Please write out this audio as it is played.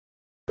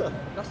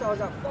That's why I was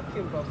like, fuck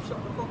him, bro. Shut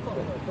the fuck up.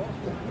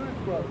 Don't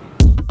move, bro.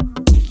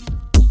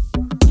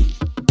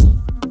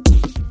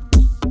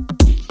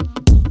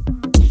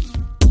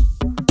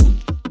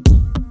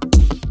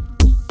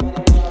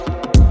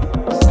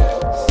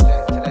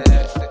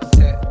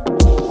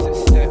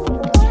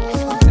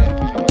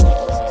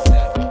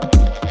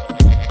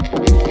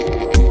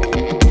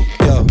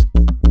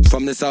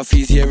 From the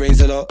southeast, yeah, it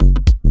rains a lot.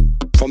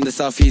 From the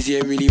southeast, yeah,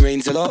 it really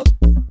rains a lot.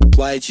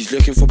 YG's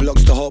looking for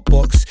blocks to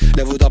hotbox.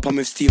 Leveled up, I'm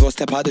with Steve, I'll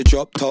step out the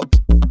drop top.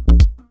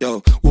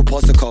 Yo, we'll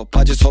pass the cop,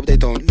 I just hope they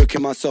don't look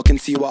in my sock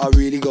and see what I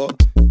really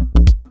got.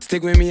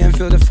 Stick with me and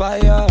feel the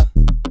fire.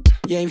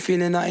 You ain't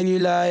feeling nothing, you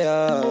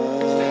liar.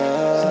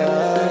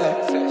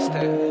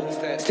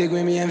 Stick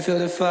with me and feel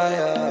the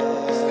fire.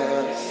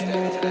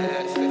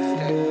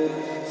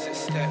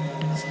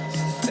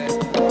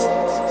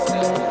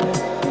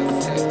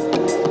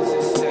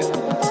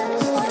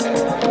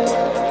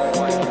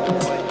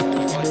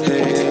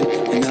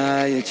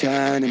 You're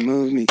trying to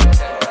move me.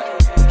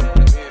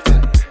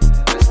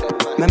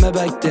 Remember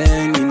back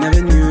then, you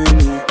never knew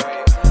me.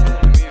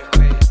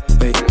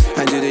 Wait,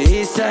 and to the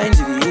east side,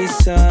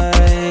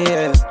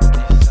 yeah.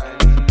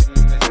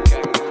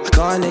 I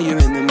can't let you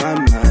into my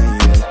mind,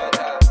 yeah.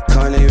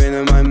 Can't let you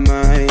into my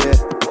mind, yeah.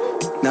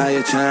 Now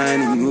you're trying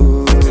to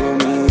move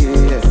me,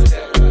 yeah.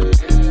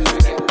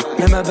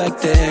 Remember back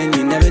then,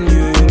 you never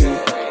knew me.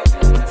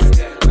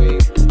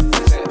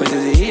 But to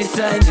the east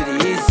side, yeah.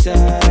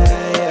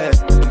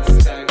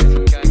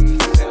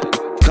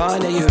 Can't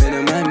let you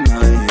into my mind,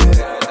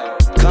 yeah.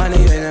 Can't let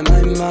you into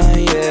my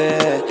mind,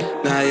 yeah.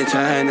 Now you're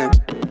trying to,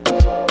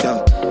 yo.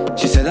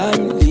 She said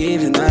I'm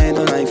leaving, I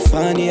don't like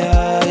funny,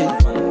 yeah.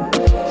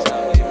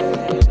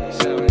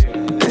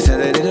 They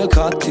said I did look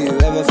up to you,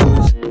 ever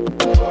fools.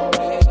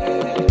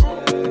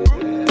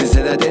 They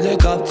said I did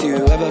look up to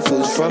you, ever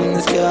fools from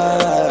the sky.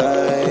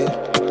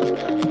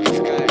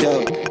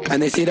 Yo,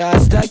 and they see that I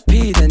stack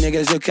P, the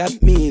niggas look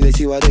at me, they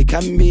see what they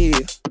can be.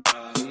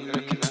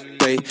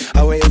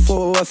 I waited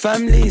for a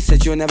family,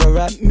 said you'll never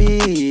rap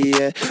me,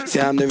 yeah.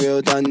 Say I'm the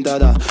real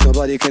dada,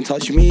 nobody can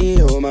touch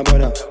me, oh my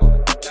brother.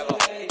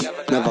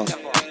 Never.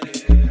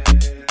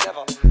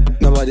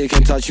 Nobody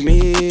can touch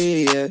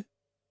me, yeah.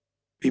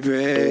 Be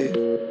brave,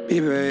 be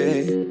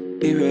brave,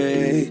 be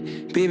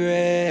brave, be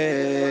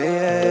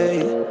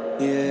brave,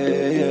 yeah.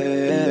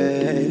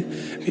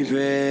 Be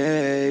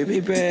brave, be brave, be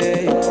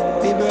brave,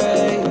 be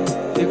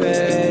brave, be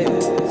brave.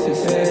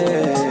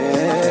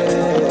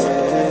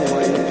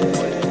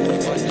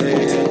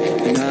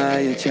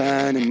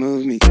 Trying to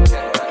move me.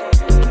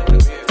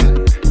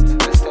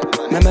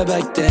 Remember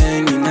back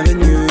then, you never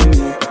knew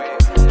me.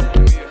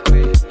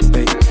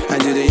 Wait,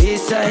 and to the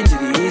east side,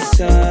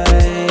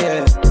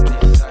 yeah.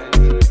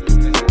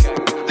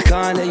 I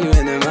can't let you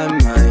into my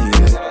mind,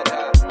 yeah.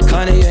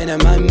 Can't let you into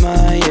my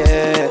mind,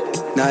 yeah.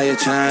 Now you're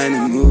trying to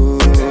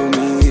move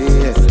me,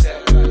 yeah.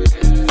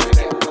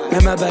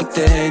 Remember back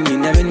then, you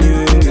never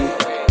knew me.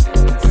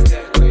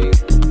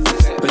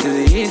 But to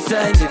the east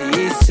side,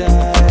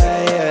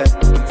 yeah.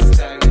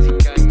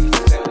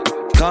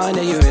 Can't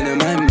let you into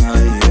my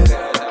mind, yeah.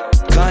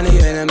 Can't let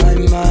you into my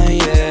mind,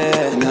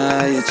 yeah.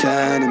 Now you're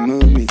trying to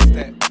move me.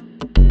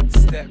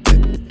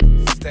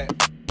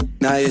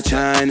 Now you're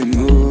trying to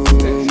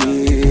move me,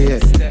 yeah.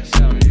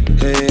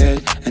 Hey,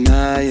 and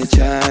now you're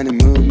trying to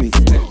move me.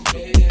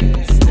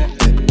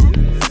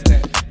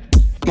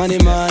 Money,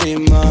 money,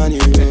 money,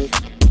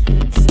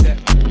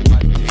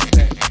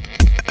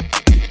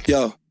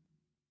 yo.